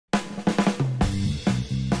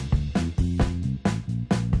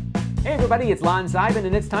everybody, it's Lon.TV,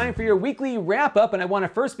 and it's time for your weekly wrap-up, and I want to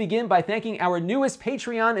first begin by thanking our newest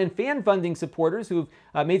Patreon and fan funding supporters who've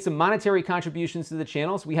made some monetary contributions to the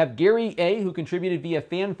channel. So we have Gary A., who contributed via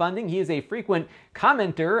fan funding. He is a frequent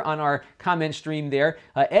commenter on our comment stream there.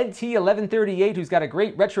 Ed T1138, who's got a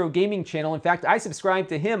great retro gaming channel. In fact, I subscribed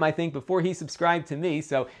to him, I think, before he subscribed to me,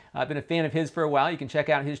 so I've been a fan of his for a while. You can check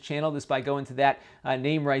out his channel just by going to that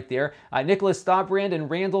name right there. Nicholas Staubrand and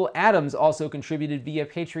Randall Adams also contributed via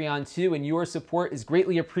Patreon too, and your support is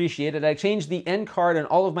greatly appreciated. I changed the end card on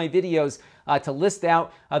all of my videos to list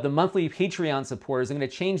out the monthly Patreon supporters. I'm going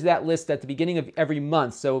to change that list at the beginning of every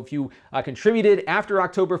month. So if you contributed after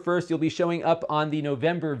October 1st, you'll be showing up on the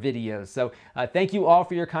November videos. So thank you all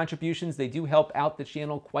for your contributions. They do help out the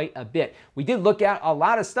channel quite a bit. We did look at a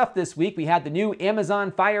lot of stuff this week. We had the new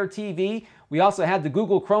Amazon Fire TV. We also had the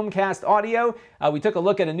Google Chromecast audio. We took a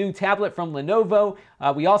look at a new tablet from Lenovo.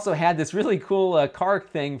 We also had this really cool car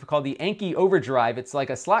thing called the Anki Overdrive. It's like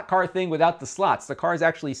a slot car thing without the slots. The cars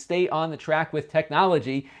actually stay on the track with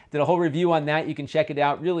technology. Did a whole review on that. You can check it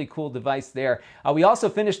out. Really cool device there. We also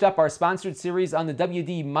finished up our sponsored series on the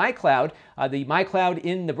WD MyCloud, the MyCloud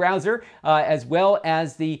in the browser, as well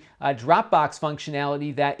as the Dropbox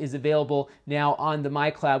functionality that is available now on the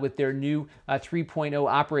MyCloud with their new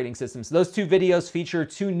 3.0 operating system. So those two videos feature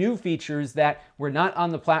two new features that were not on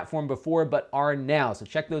the platform before but are now. So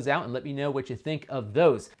check those out and let me know what you think of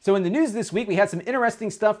those. So in the news this week, we had some interesting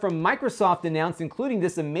stuff from Microsoft announced, including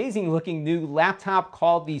this amazing looking new laptop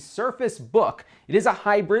called the Surface Book. It is a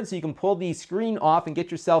hybrid, so you can pull the screen off and get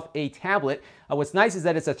yourself a tablet. What's nice is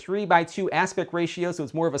that it's a 3:2 aspect ratio, so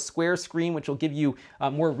it's more of a square screen, which will give you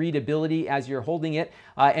more readability as you're holding it.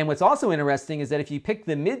 And what's also interesting is that if you pick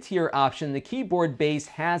the mid-tier option, the keyboard base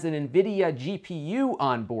has an NVIDIA GPU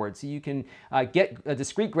on board, so you can get a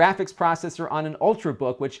discrete graphics processor on an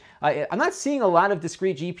Ultrabook, which I'm not seeing a lot of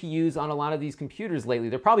discrete GPUs on a lot of these computers lately.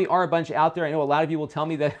 There probably are a bunch out there. I know a lot of you will tell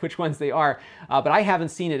me that which ones they are, but I haven't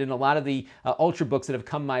seen it in a lot of the Ultrabooks that have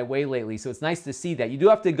come my way lately, so it's nice to see that. You do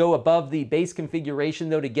have to go above the base configuration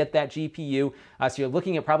though to get that GPU, so you're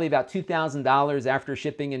looking at probably about $2,000 after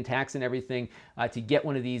shipping and tax and everything to get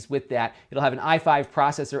one of these with that. It'll have an i5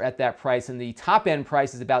 processor at that price, and the top end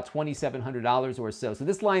price is about $2,700 or so. So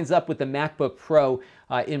this lines up with the MacBook Pro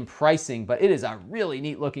in pricing, but it is a really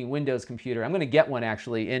neat looking Windows computer. I'm going to get one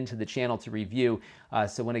actually into the channel to review,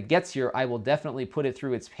 so when it gets here I will definitely put it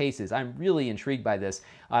through its paces. I'm really intrigued by this.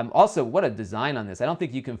 Also, what a design on this. I don't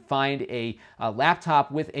think you can find a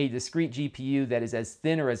laptop with a discrete GPU that is as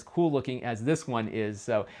thin or as cool looking as this one is.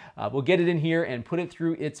 So we'll get it in here and put it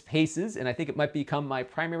through its paces, and I think it might become my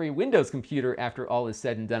primary Windows computer after all is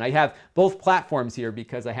said and done. I have both platforms here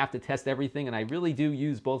because I have to test everything, and I really do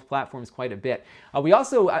use both platforms quite a bit. We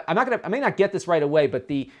also, I may not get this right away, but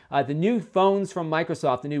the new phones from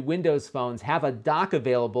Microsoft, the new Windows phones, have a dock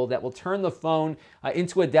available that will turn the phone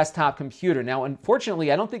into a desktop computer. Now,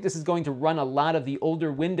 unfortunately, I don't think this is going to run a lot of the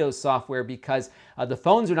older Windows software because the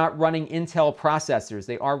phones are not running Intel processors.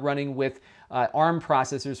 They are running with ARM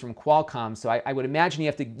processors from Qualcomm, so I would imagine you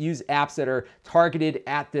have to use apps that are targeted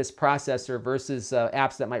at this processor versus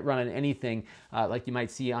apps that might run on anything like you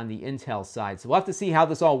might see on the Intel side. So we'll have to see how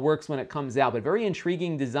this all works when it comes out, but very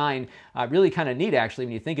intriguing design, really kind of neat actually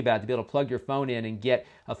when you think about it, to be able to plug your phone in and get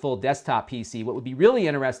a full desktop PC. What would be really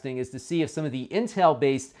interesting is to see if some of the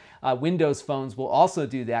Intel-based Windows phones will also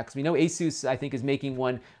do that, because we know Asus, I think, is making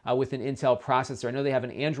one with an Intel processor. I know they have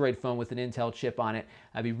an Android phone with an Intel chip on it.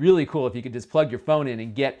 It'd be really cool if you could just plug your phone in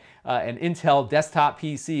and get an Intel desktop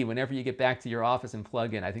PC whenever you get back to your office and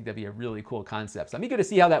plug in. I think that'd be a really cool concept. So I'm eager to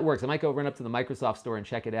see how that works. I might go run up to the Microsoft store and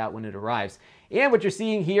check it out when it arrives. And what you're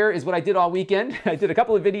seeing here is what I did all weekend. I did a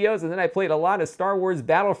couple of videos and then I played a lot of Star Wars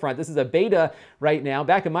Battlefront. This is a beta right now.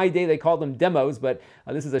 Back in my day, they called them demos, but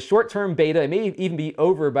this is a short-term beta. It may even be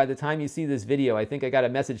over by the time you see this video. I think I got a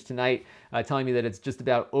message tonight telling me that it's just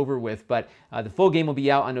about over with, but the full game will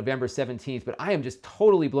be out on November 17th. But I am just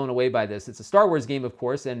totally blown away by this. It's a Star Wars game, of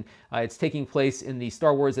course, and it's taking place in the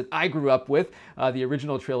Star Wars that I grew up with, the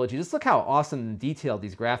original trilogy. Just look how awesome and detailed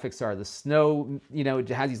these graphics are. The snow, you know, it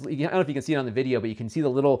has these, I don't know if you can see it on the video, but you can see the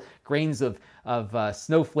little grains of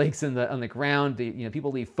snowflakes on the ground.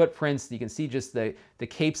 People leave footprints. You can see just the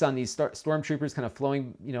capes on these stormtroopers kind of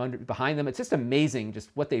flowing, behind them. It's just amazing just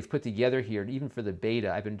what they've put together here, even for the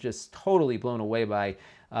beta. I've been just totally blown away by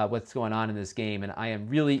what's going on in this game, and I am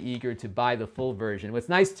really eager to buy the full version. What's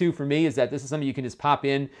nice too for me is that this is something you can just pop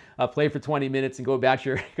in, play for 20 minutes, and go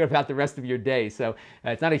about the rest of your day. So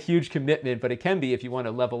it's not a huge commitment, but it can be if you want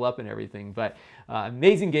to level up and everything. But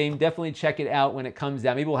amazing game. Definitely check it out when it comes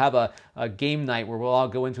out. Maybe we'll have a game night where we'll all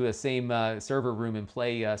go into the same server room and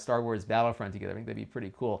play Star Wars Battlefront together. I think that'd be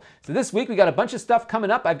pretty cool. So this week we got a bunch of stuff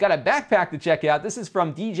coming up. I've got a backpack to check out. This is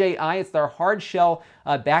from DJI. It's their hard shell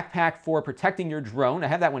backpack for protecting your drone. I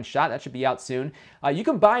have that one shot. That should be out soon. You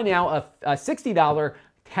can buy now a $60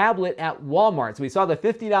 tablet at Walmart. So we saw the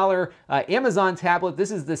 $50 Amazon tablet.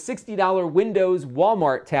 This is the $60 Windows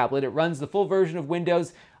Walmart tablet. It runs the full version of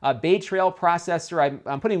Windows. Bay Trail processor.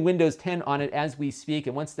 I'm putting Windows 10 on it as we speak,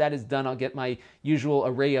 and once that is done, I'll get my usual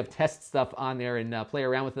array of test stuff on there and play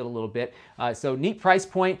around with it a little bit. So neat price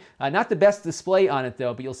point. Not the best display on it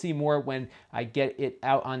though, but you'll see more when I get it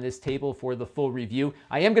out on this table for the full review.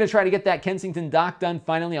 I am going to try to get that Kensington dock done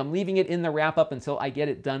finally. I'm leaving it in the wrap-up until I get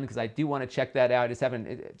it done because I do want to check that out. I just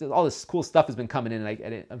haven't, all this cool stuff has been coming in,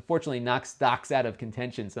 and it unfortunately knocks docks out of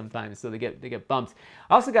contention sometimes, so they get bumped.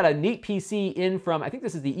 I also got a neat PC in from, I think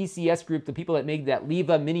this is the ECS group, the people that made that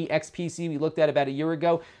Leva Mini X PC we looked at about a year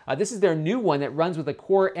ago. This is their new one that runs with a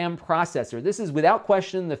Core M processor. This is without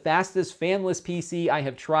question the fastest fanless PC I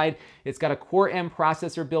have tried. It's got a Core M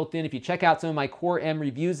processor built in. If you check out some of my Core M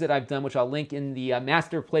reviews that I've done, which I'll link in the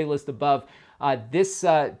master playlist above, this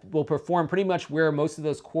will perform pretty much where most of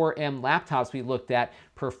those Core M laptops we looked at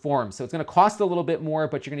perform. So it's going to cost a little bit more,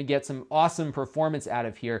 but you're going to get some awesome performance out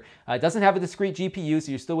of here. It doesn't have a discrete GPU,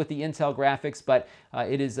 so you're still with the Intel graphics, but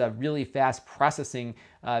it is a really fast processing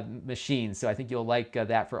machine. So I think you'll like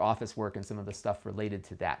that for office work and some of the stuff related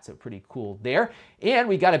to that. So pretty cool there. And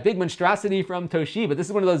we got a big monstrosity from Toshiba. This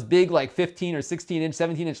is one of those big like 15 or 16 inch,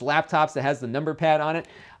 17 inch laptops that has the number pad on it.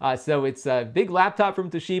 So it's a big laptop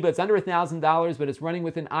from Toshiba. It's under $1,000, but it's running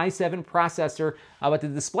with an i7 processor, but the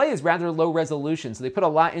display is rather low resolution. So they put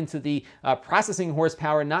a lot into the processing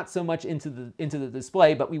horsepower, not so much into the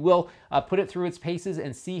display, but we will put it through its paces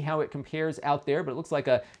and see how it compares out there. But it looks like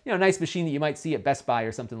a nice machine that you might see at Best Buy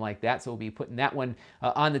or something like that. So we'll be putting that one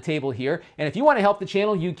on the table here. And if you want to help the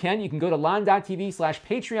channel, you can go to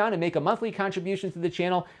Lon.TV/Patreon and make a monthly contribution to the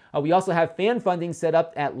channel. We also have fan funding set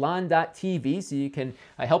up at Lon.TV, so you can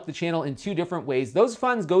help the channel in two different ways. Those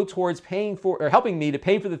funds go towards paying for, or helping me to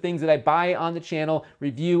pay for the things that I buy on the channel,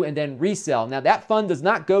 review, and then resell. Now that fund does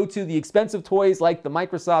not go to the expensive toys like the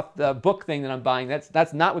Microsoft book thing that I'm buying.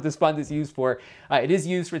 That's not what this fund is used for. It is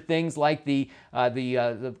used for things like the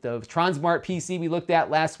Transmart PC we looked at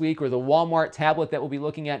last week, or the Walmart tablet that we'll be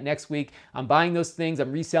looking at next week. I'm buying those things.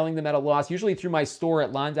 I'm reselling them at a loss, usually through my store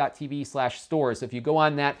at Lon.TV/store. So if you go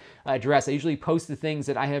on that address, I usually post the things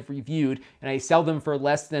that I have reviewed, and I sell them for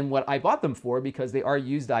less than what I bought them for because they are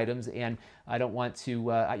used items, and I don't want to,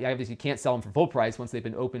 I obviously can't sell them for full price once they've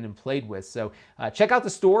been opened and played with. So check out the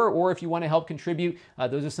store, or if you want to help contribute,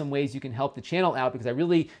 those are some ways you can help the channel out, because I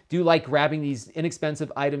really do like grabbing these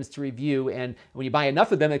inexpensive items to review, and when you buy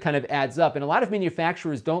enough of them, it kind of adds up. And a lot of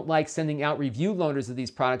manufacturers don't like sending out review loaners of these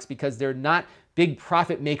products because they're not big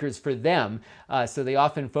profit makers for them. So they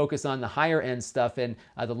often focus on the higher end stuff, and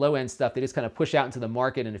the low end stuff they just kind of push out into the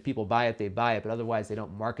market, and if people buy it, they buy it, but otherwise they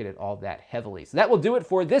don't market it all that heavily. So that will do it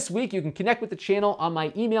for this week. You can connect with the channel on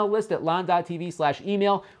my email list at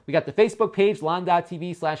Lon.TV/email. We got the Facebook page,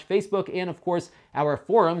 Lon.TV/Facebook, and of course our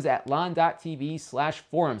forums at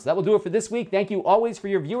Lon.TV/forums. That will do it for this week. Thank you always for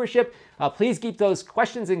your viewership. Please keep those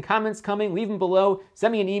questions and comments coming. Leave them below.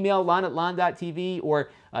 Send me an email, lon@lon.tv, or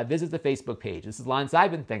visit the Facebook page. This is Lon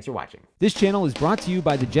Seidman. Thanks for watching. This channel is brought to you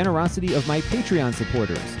by the generosity of my Patreon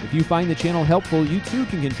supporters. If you find the channel helpful, you too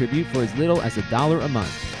can contribute for as little as $1 a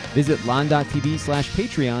month. Visit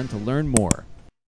Lon.TV/Patreon to learn more.